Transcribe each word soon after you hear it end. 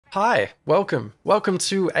Hi, welcome. Welcome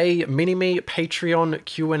to a mini-me Patreon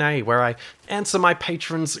Q&A where I answer my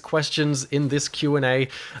patrons' questions in this Q&A.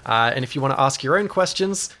 And if you want to ask your own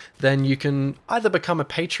questions, then you can either become a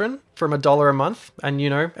patron from $1 a month, and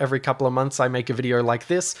every couple of months I make a video like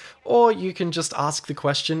this, or you can just ask the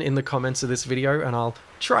question in the comments of this video and I'll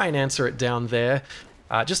try and answer it down there.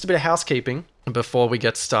 Just a bit of housekeeping before we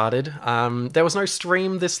get started. There was no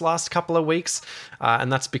stream this last couple of weeks,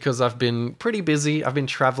 and that's because I've been pretty busy. I've been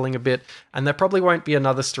traveling a bit, and there probably won't be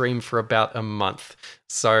another stream for about a month.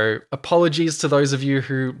 So apologies to those of you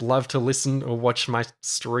who love to listen or watch my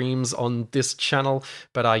streams on this channel.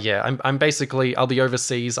 But yeah, I'm basically, I'll be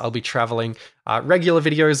overseas, I'll be traveling. Regular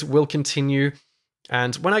videos will continue.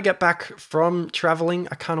 And when I get back from traveling,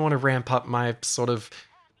 I kind of want to ramp up my sort of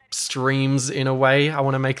streams in a way. I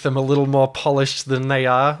want to make them a little more polished than they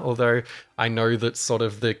are, although I know that sort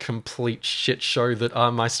of the complete shit show that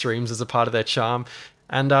are my streams is a part of their charm.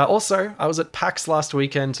 And also, I was at PAX last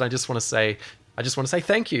weekend, and I just want to say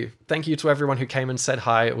thank you. Thank you to everyone who came and said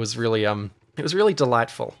hi. It was really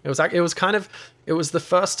delightful. It was the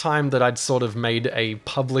first time that I'd sort of made a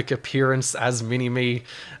public appearance as mini-me,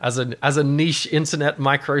 as a niche internet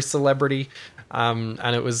micro celebrity. And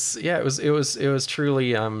it was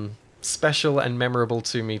truly special and memorable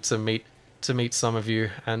to me to meet some of you,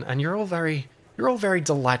 and you're all very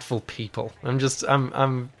delightful people.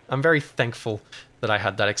 I'm very thankful that I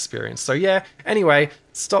had that experience. So yeah, anyway,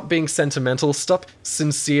 stop being sentimental, stop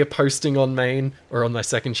sincere posting on main, or on my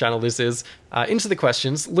second channel this is. Into the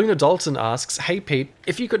questions. Luna Dalton asks, "Hey Pete,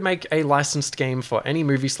 if you could make a licensed game for any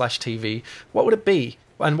movie/TV, what would it be?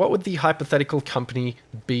 And what would the hypothetical company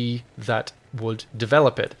be that would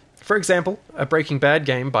develop it? For example, a Breaking Bad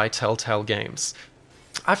game by Telltale Games."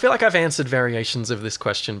 I feel like I've answered variations of this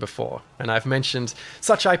question before, and I've mentioned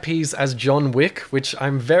such IPs as John Wick, which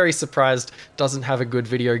I'm very surprised doesn't have a good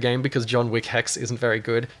video game because John Wick Hex isn't very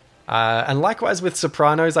good. And likewise with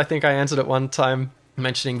Sopranos, I think I answered at one time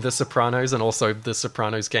mentioning The Sopranos, and also The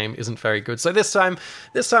Sopranos game isn't very good. So this time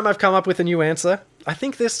I've come up with a new answer. I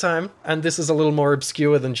think this time, and this is a little more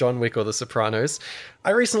obscure than John Wick or The Sopranos,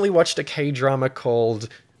 I recently watched a K-drama called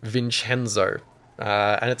Vincenzo.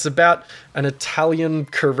 And it's about an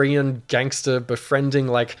Italian-Korean gangster befriending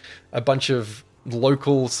like a bunch of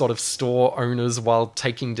local sort of store owners while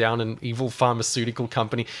taking down an evil pharmaceutical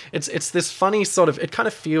company. It's this funny sort of, it kind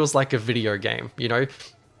of feels like a video game,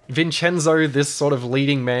 Vincenzo, this sort of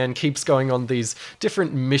leading man, keeps going on these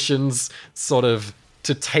different missions sort of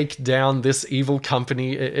to take down this evil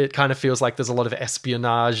company. It kind of feels like there's a lot of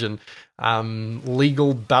espionage and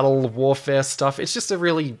legal battle warfare stuff. It's just a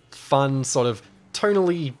really fun sort of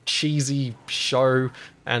tonally cheesy show,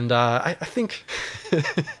 and I think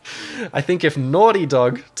I think if Naughty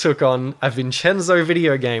Dog took on a Vincenzo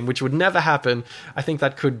video game, which would never happen, I think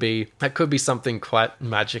that could be something quite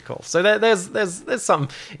magical. So there's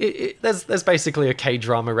something. There's basically a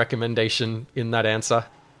K-drama recommendation in that answer.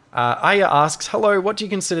 Aya asks, "Hello, what do you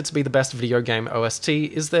consider to be the best video game OST?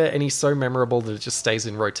 Is there any so memorable that it just stays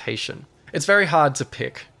in rotation?" It's very hard to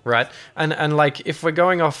pick, right? And like, if we're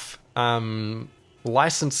going off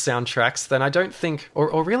licensed soundtracks, then I don't think,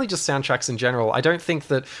 or really just soundtracks in general, I don't think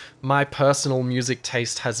that my personal music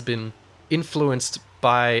taste has been influenced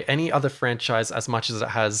by any other franchise as much as it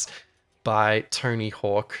has by Tony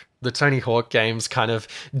Hawk. The Tony Hawk games kind of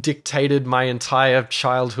dictated my entire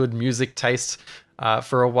childhood music taste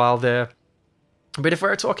for a while there. But if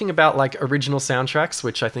we're talking about like original soundtracks,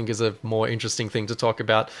 which I think is a more interesting thing to talk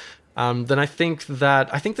about, then I think that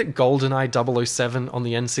GoldenEye 007 on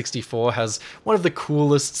the N64 has one of the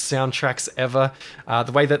coolest soundtracks ever.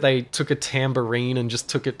 The way that they took a tambourine and just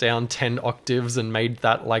took it down 10 octaves and made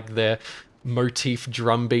that like their motif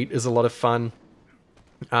drum beat is a lot of fun.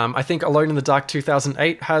 I think Alone in the Dark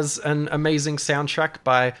 2008 has an amazing soundtrack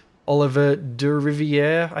by Oliver de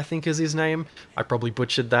Rivière, I think is his name. I probably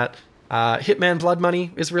butchered that. Hitman Blood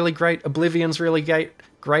Money is really great. Oblivion's really great.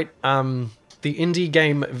 The indie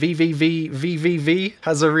game VVV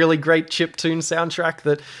has a really great chiptune soundtrack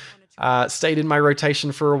that stayed in my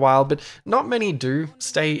rotation for a while, but not many do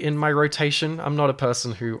stay in my rotation. I'm not a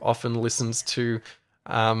person who often listens to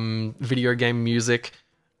video game music,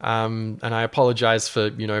 and I apologize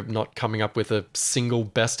for not coming up with a single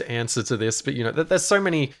best answer to this, but there's so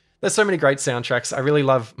many great soundtracks. I really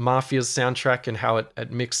love Mafia's soundtrack and how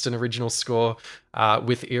it mixed an original score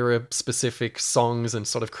with era-specific songs and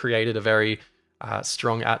sort of created a very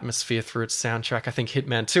strong atmosphere through its soundtrack. I think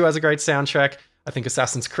Hitman 2 has a great soundtrack. I think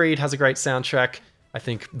Assassin's Creed has a great soundtrack. I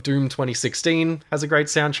think Doom 2016 has a great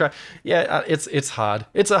soundtrack. Yeah, it's hard.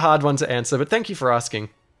 It's a hard one to answer, but thank you for asking.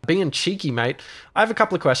 Being cheeky, mate, I have a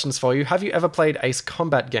couple of questions for you. Have you ever played Ace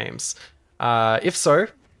Combat games? If so,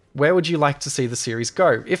 where would you like to see the series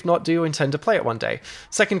go? If not, do you intend to play it one day?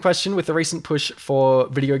 Second question, with the recent push for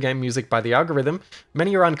video game music by the algorithm,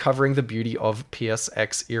 many are uncovering the beauty of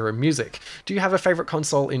PSX era music. Do you have a favorite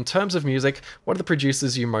console in terms of music? What are the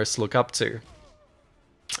producers you most look up to?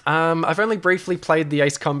 I've only briefly played the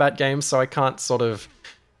Ace Combat games, so I can't sort of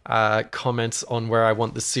comment on where I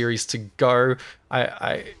want the series to go.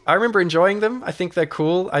 I remember enjoying them. I think they're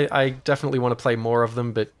cool. I definitely want to play more of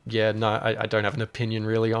them, but yeah, no, I don't have an opinion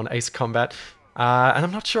really on Ace Combat. And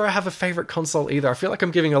I'm not sure I have a favorite console either. I feel like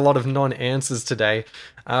I'm giving a lot of non-answers today.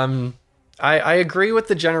 I agree with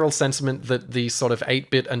the general sentiment that the sort of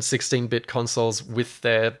 8-bit and 16-bit consoles with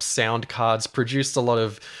their sound cards produced a lot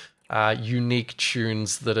of unique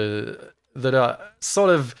tunes that are sort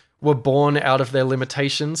of were born out of their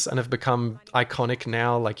limitations and have become iconic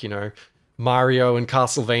now, like, you know, Mario and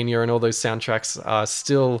Castlevania and all those soundtracks are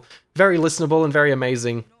still very listenable and very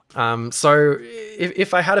amazing. So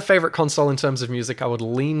if I had a favorite console in terms of music, I would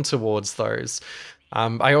lean towards those.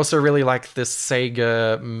 I also really like this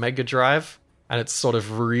Sega Mega Drive and its sort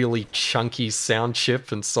of really chunky sound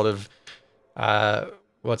chip and sort of,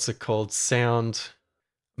 what's it called?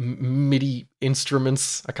 MIDI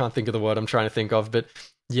instruments. I can't think of the word I'm trying to think of, but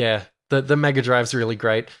yeah, the Mega Drive's really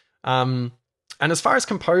great. And as far as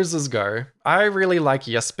composers go, I really like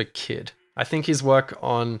Jesper Kyd. I think his work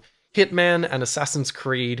on Hitman and Assassin's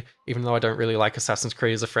Creed, even though I don't really like Assassin's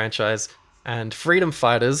Creed as a franchise, and Freedom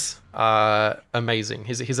Fighters are amazing.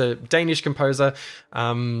 He's a Danish composer.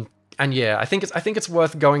 And yeah, I think it's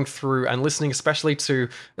worth going through and listening, especially to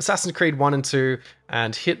Assassin's Creed 1 and 2,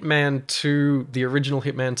 and Hitman 2, the original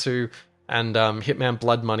Hitman 2, and Hitman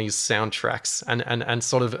Blood Money's soundtracks, and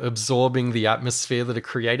sort of absorbing the atmosphere that are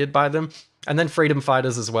created by them. And then Freedom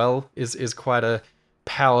Fighters as well is quite a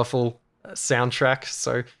powerful soundtrack.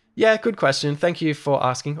 So yeah, good question. Thank you for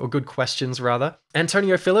asking, or good questions rather.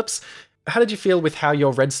 Antonio Phillips, how did you feel with how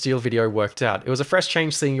your Red Steel video worked out? It was a fresh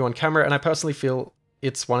change seeing you on camera, and I personally feel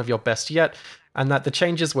it's one of your best yet, and that the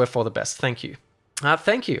changes were for the best. Thank you.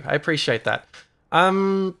 Thank you. I appreciate that.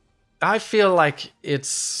 I feel like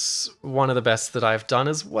it's one of the best that I've done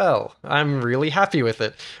as well. I'm really happy with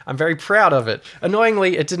it. I'm very proud of it.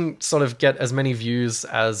 Annoyingly, it didn't sort of get as many views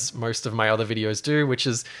as most of my other videos do, which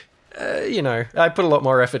is, you know, I put a lot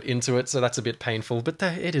more effort into it, so that's a bit painful, but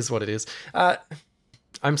it is what it is.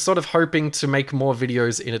 I'm sort of hoping to make more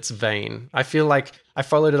videos in its vein. I feel like I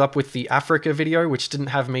followed it up with the Africa video, which didn't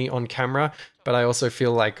have me on camera, but I also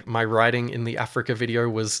feel like my writing in the Africa video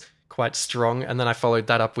was quite strong, and then I followed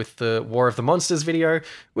that up with the War of the Monsters video,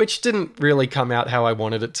 which didn't really come out how I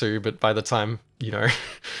wanted it to, but by the time, you know,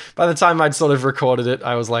 by the time I'd sort of recorded it,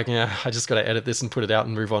 I was like, yeah, I just gotta edit this and put it out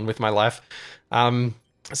and move on with my life.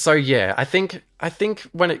 So yeah, I think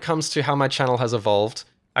when it comes to how my channel has evolved,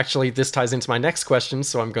 actually, this ties into my next question,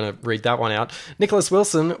 so I'm going to read that one out. Nicholas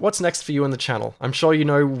Wilson, what's next for you on the channel? I'm sure you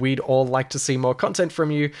know we'd all like to see more content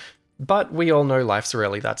from you, but we all know life's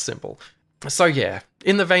rarely that simple. So yeah,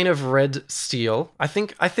 in the vein of Red Steel, I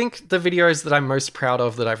think the videos that I'm most proud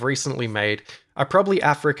of that I've recently made are probably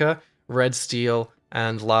Africa, Red Steel,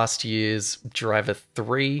 and last year's Driver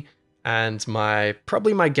 3, and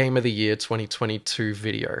probably my Game of the Year 2022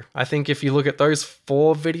 video. I think if you look at those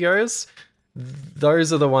 4 videos,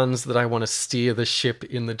 those are the ones that I want to steer the ship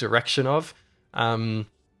in the direction of. And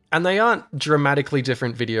they aren't dramatically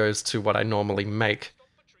different videos to what I normally make,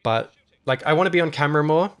 but like, I want to be on camera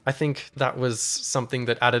more. I think that was something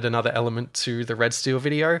that added another element to the Red Steel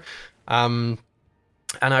video. And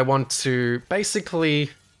I want to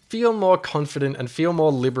basically feel more confident and feel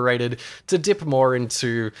more liberated to dip more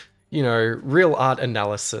into, you know, real art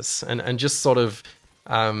analysis and just sort of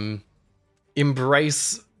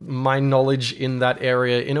embrace my knowledge in that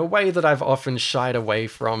area in a way that I've often shied away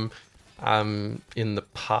from in the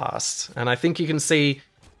past. And I think you can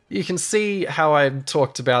see how I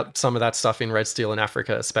talked about some of that stuff in Red Steel in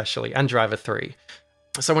Africa especially, and Driver 3.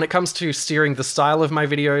 So when it comes to steering the style of my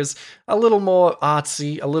videos, a little more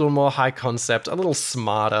artsy, a little more high concept, a little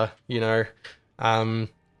smarter, you know.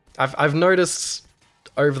 I've noticed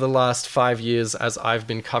over the last 5 years, as I've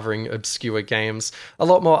been covering obscure games, a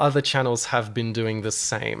lot more other channels have been doing the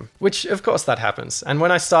same, which of course that happens. And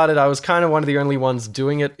when I started, I was kind of one of the only ones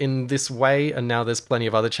doing it in this way, and now there's plenty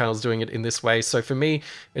of other channels doing it in this way. So for me,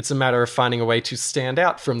 it's a matter of finding a way to stand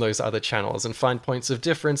out from those other channels and find points of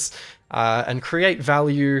difference and create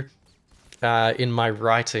value in my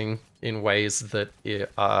writing in ways that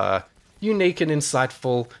are unique and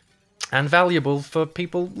insightful and valuable for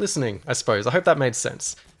people listening, I suppose. I hope that made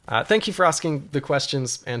sense. Thank you for asking the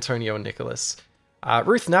questions, Antonio and Nicholas.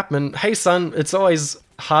 Ruth Knappman, hey son, it's always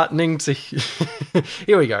heartening to...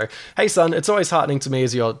 Here we go. Hey son, it's always heartening to me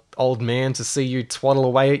as your old man to see you twaddle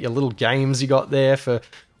away at your little games you got there for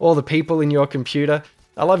all the people in your computer.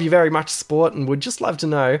 I love you very much, sport, and would just love to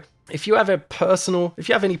know if you have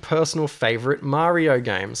any personal favorite Mario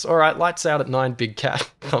games. All right, lights out at 9, big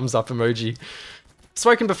cat, thumbs up emoji.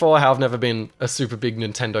 Spoken before how I've never been a super big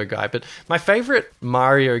Nintendo guy, but my favorite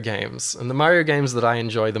Mario games, and the Mario games that I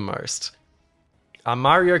enjoy the most, are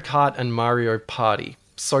Mario Kart and Mario Party,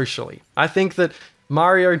 socially. I think that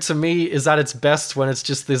Mario, to me, is at its best when it's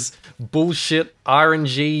just this bullshit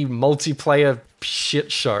RNG multiplayer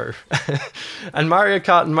shit show. And Mario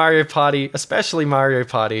Kart and Mario Party, especially Mario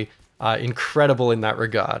Party, are incredible in that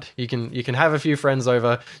regard. You can have a few friends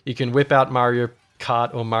over, you can whip out Mario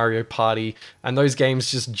Kart or Mario Party, and those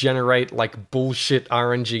games just generate like bullshit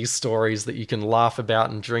RNG stories that you can laugh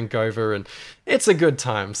about and drink over, and it's a good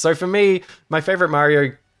time. So for me, my favorite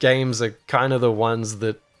Mario games are kind of the ones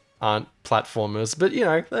that aren't platformers, but you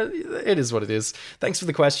know, it is what it is. Thanks for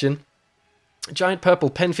the question. Giant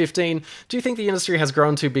Purple Pen 15, do you think the industry has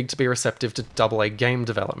grown too big to be receptive to AA game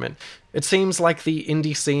development? It seems like the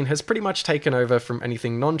indie scene has pretty much taken over from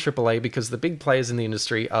anything non-AAA because the big players in the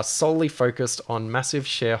industry are solely focused on massive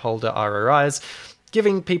shareholder ROIs,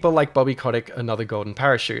 giving people like Bobby Kotick another golden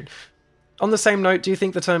parachute. On the same note, do you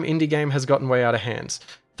think the term indie game has gotten way out of hand?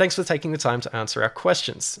 Thanks for taking the time to answer our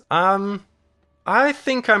questions. I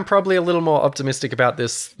think I'm probably a little more optimistic about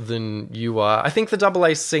this than you are. I think the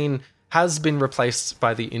AA scene has been replaced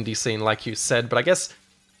by the indie scene, like you said, but I guess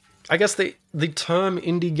the term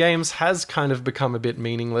indie games has kind of become a bit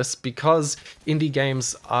meaningless because indie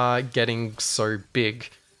games are getting so big.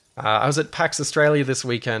 I was at PAX Australia this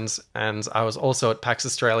weekend, and I was also at PAX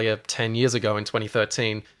Australia 10 years ago in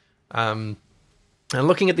 2013. And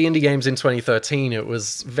looking at the indie games in 2013, it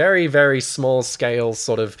was very, very small scale,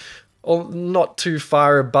 sort of, or not too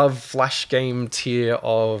far above Flash game tier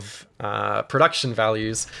of production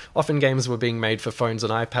values. Often games were being made for phones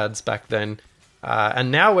and iPads back then. And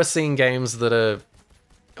now we're seeing games that are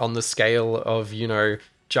on the scale of, you know,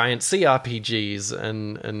 giant CRPGs,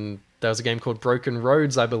 and there was a game called Broken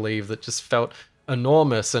Roads, I believe, that just felt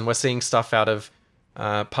enormous, and we're seeing stuff out of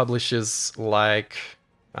publishers like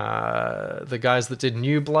the guys that did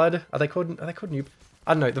New Blood. Are they called New?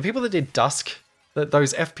 I don't know. The people that did Dusk,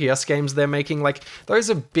 those FPS games they're making, like, those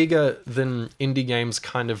are bigger than indie games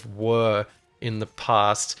kind of were in the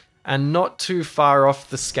past, and not too far off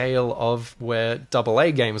the scale of where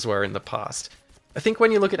AA games were in the past. I think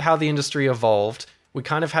when you look at how the industry evolved, we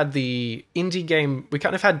kind of had the indie game, we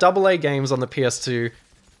kind of had AA games on the PS2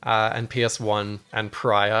 and PS1 and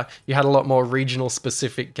prior. You had a lot more regional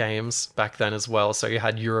specific games back then as well, so you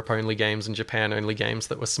had Europe-only games and Japan-only games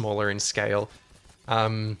that were smaller in scale.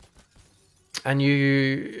 And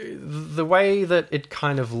the way that it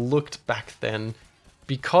kind of looked back then,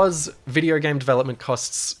 because video game development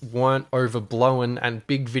costs weren't overblown and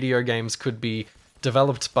big video games could be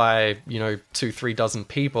developed by, you know, 2-3 dozen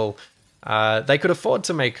people, they could afford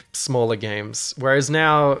to make smaller games. Whereas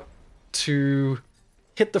now, to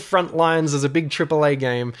hit the front lines as a big AAA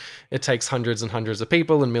game, it takes hundreds and hundreds of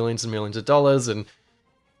people and millions of dollars, and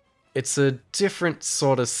it's a different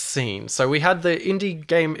sort of scene. So we had the indie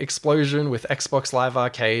game explosion with Xbox Live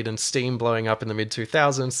Arcade and Steam blowing up in the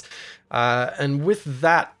mid-2000s. And with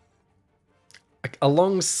that,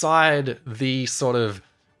 alongside the sort of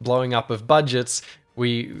blowing up of budgets,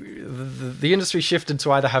 the industry shifted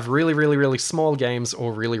to either have really, really, really small games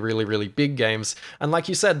or really, really, really big games. And like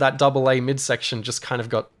you said, that AA midsection just kind of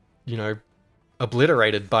got, you know,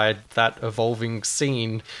 obliterated by that evolving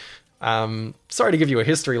scene. Sorry to give you a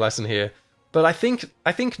history lesson here, but I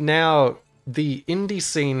think now the indie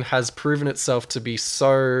scene has proven itself to be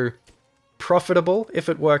so profitable if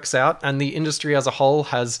it works out, and the industry as a whole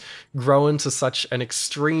has grown to such an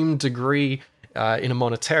extreme degree in a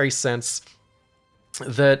monetary sense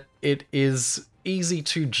that it is easier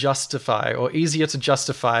to justify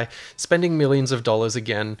spending millions of dollars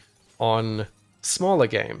again on smaller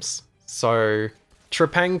games. So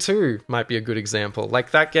Trepang 2 might be a good example.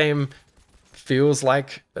 Like, that game feels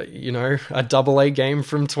like, you know, a AA game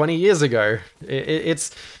from 20 years ago.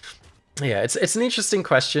 It's an interesting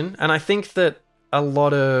question, and I think that a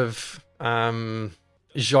lot of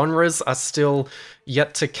genres are still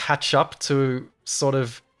yet to catch up to sort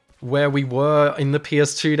of where we were in the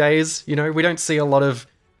PS2 days. You know, we don't see a lot of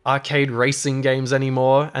arcade racing games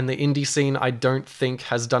anymore, and the indie scene, I don't think,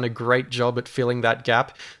 has done a great job at filling that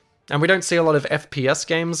gap. And we don't see a lot of FPS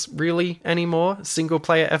games really anymore,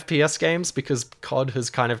 single-player FPS games, because COD has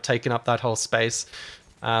kind of taken up that whole space.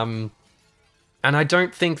 And I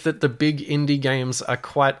don't think that the big indie games are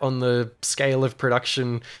quite on the scale of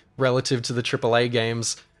production relative to the AAA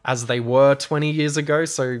games as they were 20 years ago.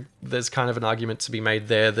 So there's kind of an argument to be made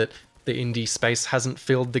there that the indie space hasn't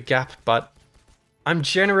filled the gap, but I'm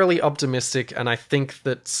generally optimistic, and I think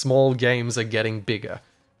that small games are getting bigger.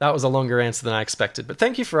 That was a longer answer than I expected, but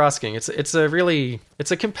thank you for asking. It's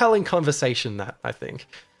a compelling conversation, that, I think.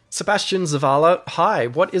 Sebastian Zavala, hi,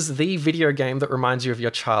 what is the video game that reminds you of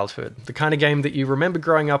your childhood? The kind of game that you remember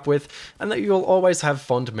growing up with and that you'll always have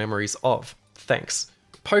fond memories of. Thanks.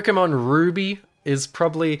 Pokemon Ruby is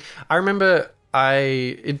probably... I remember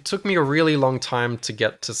it took me a really long time to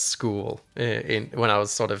get to school when I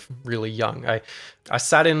was sort of really young. I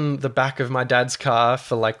sat in the back of my dad's car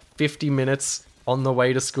for like 50 minutes on the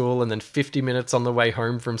way to school and then 50 minutes on the way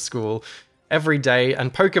home from school every day,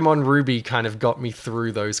 and Pokemon Ruby kind of got me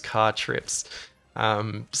through those car trips.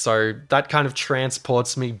 So that kind of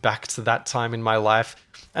transports me back to that time in my life.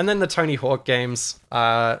 And then the Tony Hawk games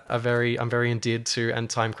I'm very endeared to, and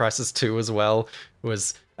Time Crisis 2 as well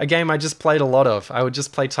was a game I just played a lot of. I would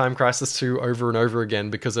just play Time Crisis 2 over and over again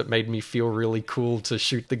because it made me feel really cool to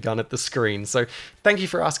shoot the gun at the screen. So thank you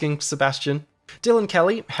for asking, Sebastian. Dylan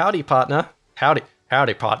Kelly, howdy partner.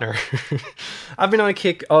 Howdy, partner. I've been on a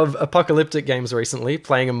kick of apocalyptic games recently,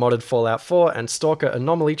 playing a modded Fallout 4 and Stalker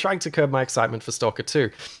Anomaly, trying to curb my excitement for Stalker 2.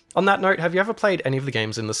 On that note, have you ever played any of the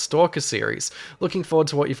games in the Stalker series? Looking forward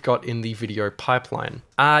to what you've got in the video pipeline.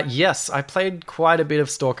 Yes, I played quite a bit of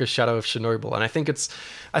Stalker Shadow of Chernobyl, and I think it's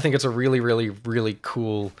a really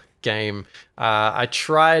cool game. I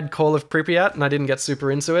tried Call of Pripyat, and I didn't get super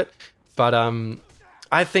into it, but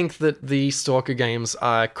I think that the Stalker games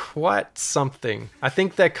are quite something. I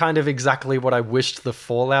think they're kind of exactly what I wished the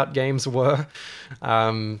Fallout games were.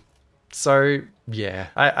 So, yeah.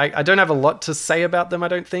 I don't have a lot to say about them, I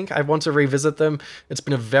don't think. I want to revisit them. It's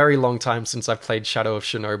been a very long time since I've played Shadow of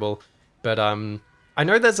Chernobyl. But I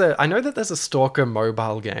know that there's a Stalker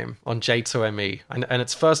mobile game on J2ME, and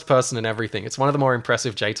it's first person and everything. It's one of the more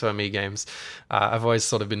impressive J2ME games. I've always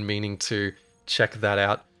sort of been meaning to check that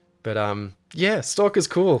out. But yeah, Stalker's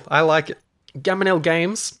cool. I like it. Gaminel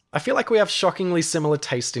Games. I feel like we have shockingly similar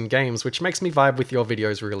taste in games, which makes me vibe with your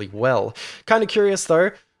videos really well. Kinda curious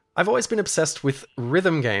though, I've always been obsessed with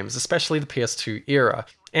rhythm games, especially the PS2 era.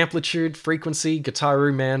 Amplitude, Frequency,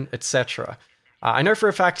 Guitar Man, etc. I know for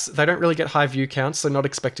a fact they don't really get high view counts, so not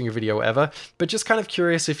expecting a video ever, but just kind of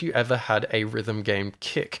curious if you ever had a rhythm game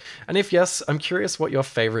kick. And if yes, I'm curious what your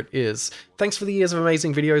favorite is. Thanks for the years of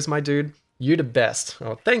amazing videos, my dude. You the best.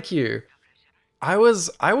 Oh, thank you. I was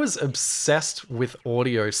obsessed with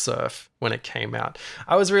Audio Surf when it came out.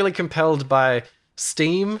 I was really compelled by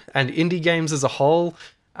Steam and indie games as a whole,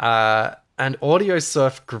 and Audio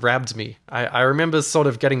Surf grabbed me. I remember sort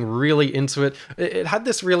of getting really into it. It had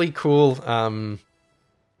this really cool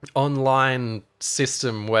online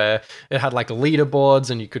system where it had like leaderboards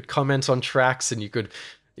and you could comment on tracks and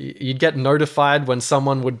you'd get notified when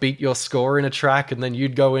someone would beat your score in a track, and then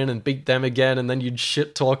you'd go in and beat them again, and then you'd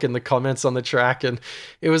shit talk in the comments on the track, and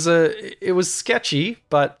it was sketchy,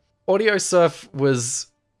 but Audio Surf was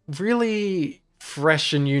really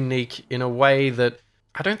fresh and unique in a way that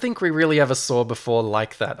I don't think we really ever saw before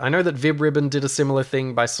like that. I know that VibRibbon did a similar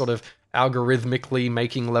thing by sort of algorithmically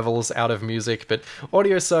making levels out of music, but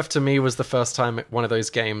Audio Surf to me was the first time one of those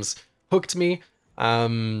games hooked me.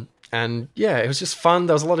 And yeah, it was just fun.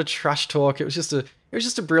 There was a lot of trash talk. It was just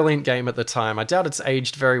a brilliant game at the time. I doubt it's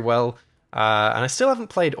aged very well. And I still haven't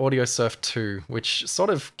played Audio Surf 2, which sort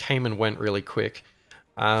of came and went really quick.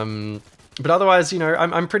 But otherwise, you know,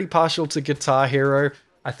 I'm pretty partial to Guitar Hero.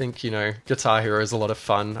 I think, you know, Guitar Hero is a lot of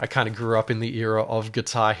fun. I kind of grew up in the era of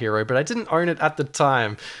Guitar Hero, but I didn't own it at the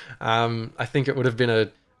time. I think it would have been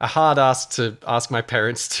a hard ask to ask my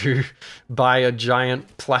parents to buy a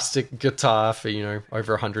giant plastic guitar for, you know,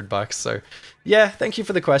 over $100. So yeah, thank you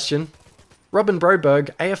for the question. Robin Broberg,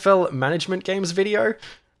 AFL management games video?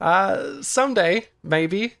 Someday,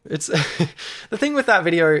 maybe. It's the thing with that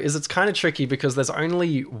video is it's kind of tricky because there's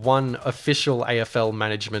only one official AFL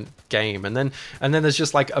management game, and then there's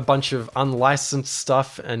just like a bunch of unlicensed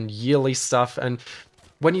stuff and yearly stuff. And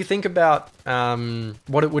when you think about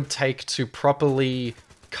what it would take to properly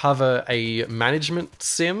cover a management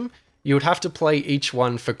sim, you would have to play each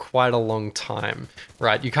one for quite a long time,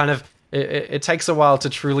 right? You kind of it takes a while to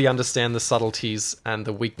truly understand the subtleties and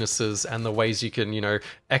the weaknesses and the ways you can, you know,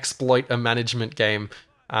 exploit a management game,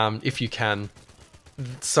 if you can.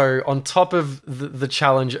 So on top of the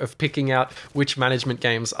challenge of picking out which management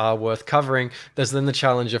games are worth covering, there's then the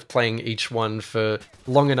challenge of playing each one for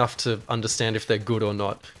long enough to understand if they're good or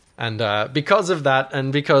not. And because of that,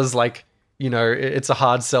 and because, like, you know, it's a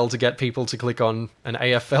hard sell to get people to click on an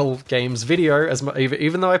AFL games video,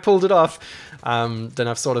 even though I pulled it off, then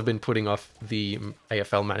I've sort of been putting off the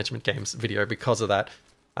AFL management games video because of that.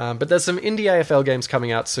 But there's some indie AFL games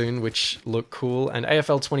coming out soon, which look cool, and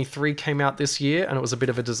AFL 23 came out this year, and it was a bit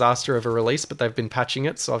of a disaster of a release, but they've been patching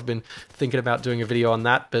it, so I've been thinking about doing a video on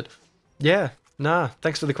that, but yeah,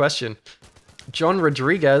 thanks for the question. John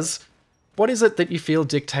Rodriguez, what is it that you feel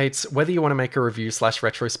dictates whether you want to make a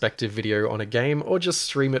review/retrospective video on a game, or just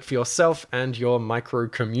stream it for yourself and your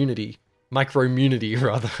micro-community,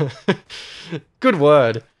 rather. Good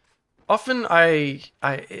word. Often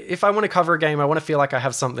if I want to cover a game, I want to feel like I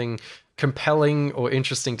have something compelling or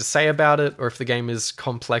interesting to say about it, or if the game is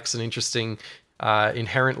complex and interesting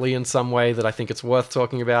inherently in some way that I think it's worth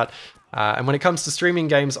talking about. And when it comes to streaming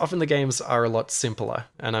games, often the games are a lot simpler,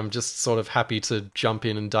 and I'm just sort of happy to jump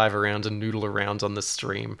in and dive around and noodle around on the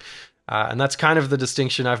stream. And that's kind of the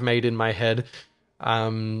distinction I've made in my head.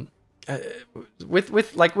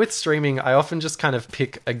 With streaming, I often just kind of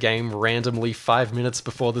pick a game randomly 5 minutes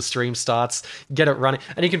before the stream starts, get it running,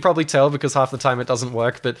 and you can probably tell because half the time it doesn't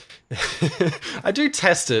work, but I do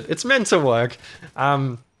test it. It's meant to work.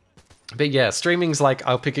 But yeah, streaming's like,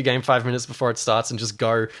 I'll pick a game 5 minutes before it starts and just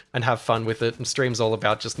go and have fun with it, and stream's all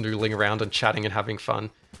about just noodling around and chatting and having fun.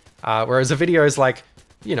 Whereas a video is like,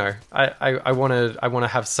 you know, I want to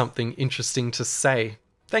have something interesting to say.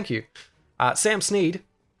 Thank you. Sam Sneed,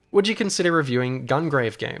 would you consider reviewing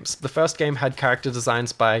Gungrave games? The first game had character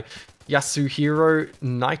designs by Yasuhiro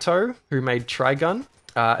Naito, who made Trigun.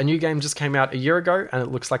 A new game just came out a year ago, and it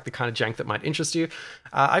looks like the kind of jank that might interest you.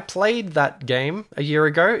 I played that game a year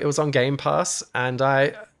ago. It was on Game Pass, and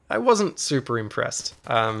I wasn't super impressed.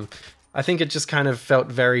 I think it just kind of felt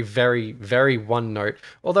very, very, very one note.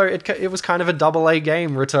 Although it was kind of a AA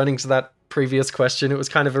game, returning to that previous question. It was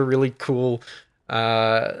kind of a really cool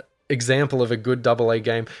example of a good AA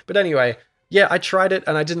game. But anyway, yeah, I tried it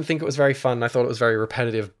and I didn't think it was very fun. I thought it was very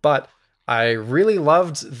repetitive, but I really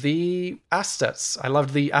loved the assets. I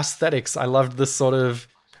loved the aesthetics. I loved the sort of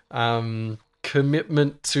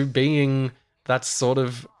commitment to being that sort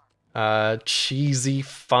of cheesy,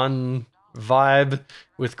 fun vibe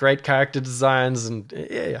with great character designs, and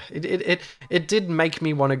yeah, it did make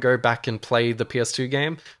me want to go back and play the PS2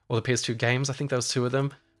 game, or the PS2 games. I think there was two of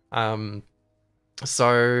them.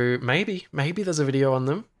 So maybe there's a video on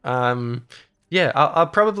them. Yeah, I'll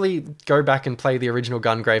probably go back and play the original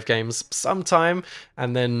Gungrave games sometime,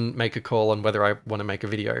 and then make a call on whether I want to make a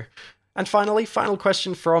video. And finally, final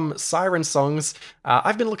question from Siren Songs.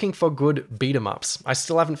 I've been looking for good beat-em-ups. I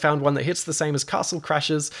still haven't found one that hits the same as Castle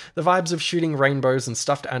Crashers. The vibes of shooting rainbows and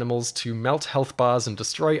stuffed animals to melt health bars and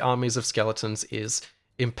destroy armies of skeletons is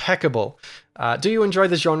impeccable. Do you enjoy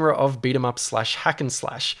the genre of beat-em-up / hack and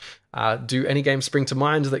slash? Do any games spring to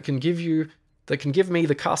mind that can give me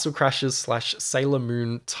the Castle Crashers / Sailor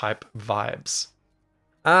Moon type vibes?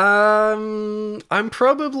 I'm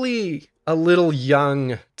probably a little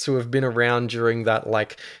young to have been around during that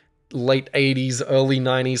like late 80s, early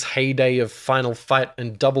 90s heyday of Final Fight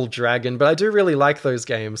and Double Dragon, but I do really like those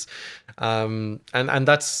games. And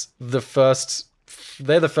that's they're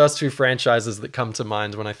the first two franchises that come to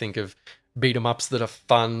mind when I think of beat 'em ups that are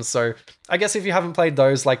fun. So I guess if you haven't played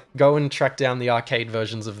those, like, go and track down the arcade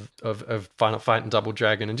versions of Final Fight and Double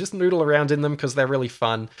Dragon and just noodle around in them because they're really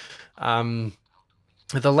fun.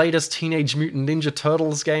 The latest Teenage Mutant Ninja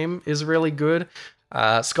Turtles game is really good.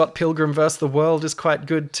 Scott Pilgrim vs. the World is quite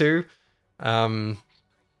good too. But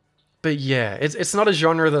yeah, it's not a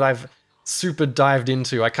genre that I've super dived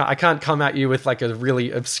into. I can't come at you with like a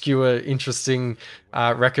really obscure, interesting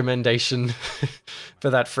recommendation for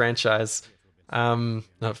that franchise. No,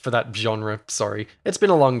 for that genre, sorry. It's been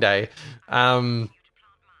a long day. But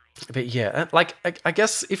yeah, like, I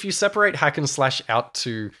guess if you separate hack and slash out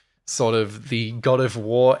to sort of the God of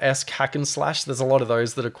War-esque hack and slash, there's a lot of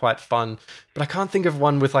those that are quite fun, but I can't think of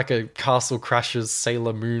one with like a Castle Crashers,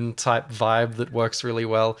 Sailor Moon type vibe that works really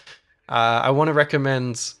well. I want to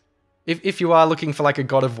recommend, if you are looking for like a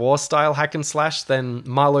God of War style hack and slash, then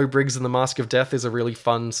Marlo Briggs and the Mask of Death is a really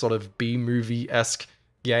fun sort of B-movie-esque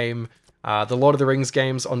game. The Lord of the Rings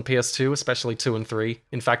games on PS2, especially 2 and 3.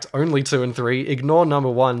 In fact, only 2 and 3. Ignore number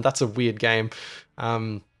 1, that's a weird game.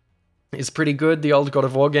 Is pretty good. The old God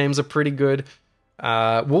of War games are pretty good.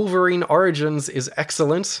 Wolverine Origins is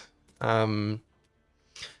excellent. When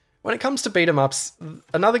it comes to beat-em-ups,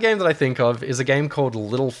 another game that I think of is a game called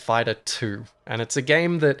Little Fighter 2, and it's a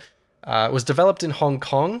game that was developed in Hong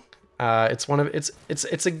Kong. It's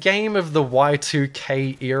a game of the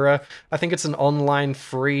Y2K era. I think it's an online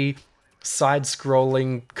free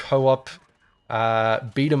side-scrolling co-op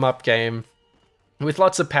beat-em-up game. with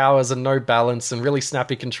lots of powers and no balance and really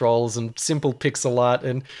snappy controls and simple pixel art.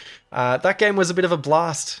 And that game was a bit of a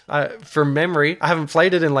blast. From memory, I haven't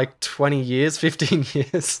played it in like 20 years, 15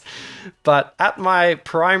 years. But at my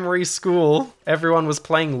primary school, everyone was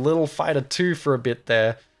playing Little Fighter 2 for a bit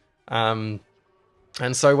there. And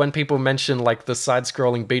so when people mention like the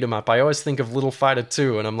side-scrolling beat 'em up, I always think of Little Fighter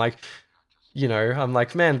 2, and I'm like,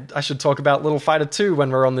 man, I should talk about Little Fighter 2 when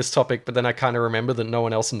we're on this topic, but then I kind of remember that no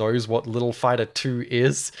one else knows what Little Fighter 2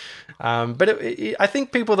 is. But I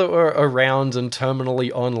think people that were around and terminally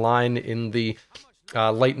online in the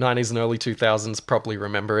late 90s and early 2000s probably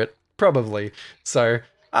remember it. Probably. So,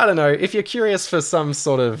 I don't know. If you're curious for some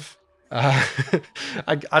sort of... I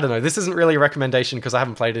don't know. This isn't really a recommendation because I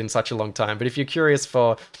haven't played it in such a long time, but if you're curious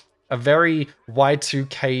for a very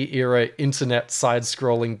Y2K era internet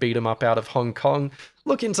side-scrolling beat-em-up out of Hong Kong,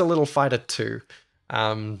 look into Little Fighter 2.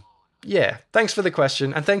 Yeah, thanks for the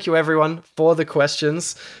question, and thank you everyone for the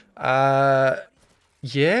questions. Yeah,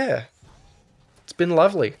 it's been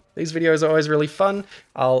lovely. These videos are always really fun.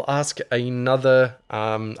 I'll ask another,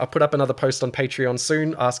 I'll put up another post on Patreon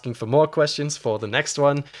soon asking for more questions for the next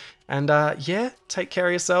one. And yeah, take care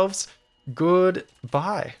of yourselves.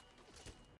 Goodbye.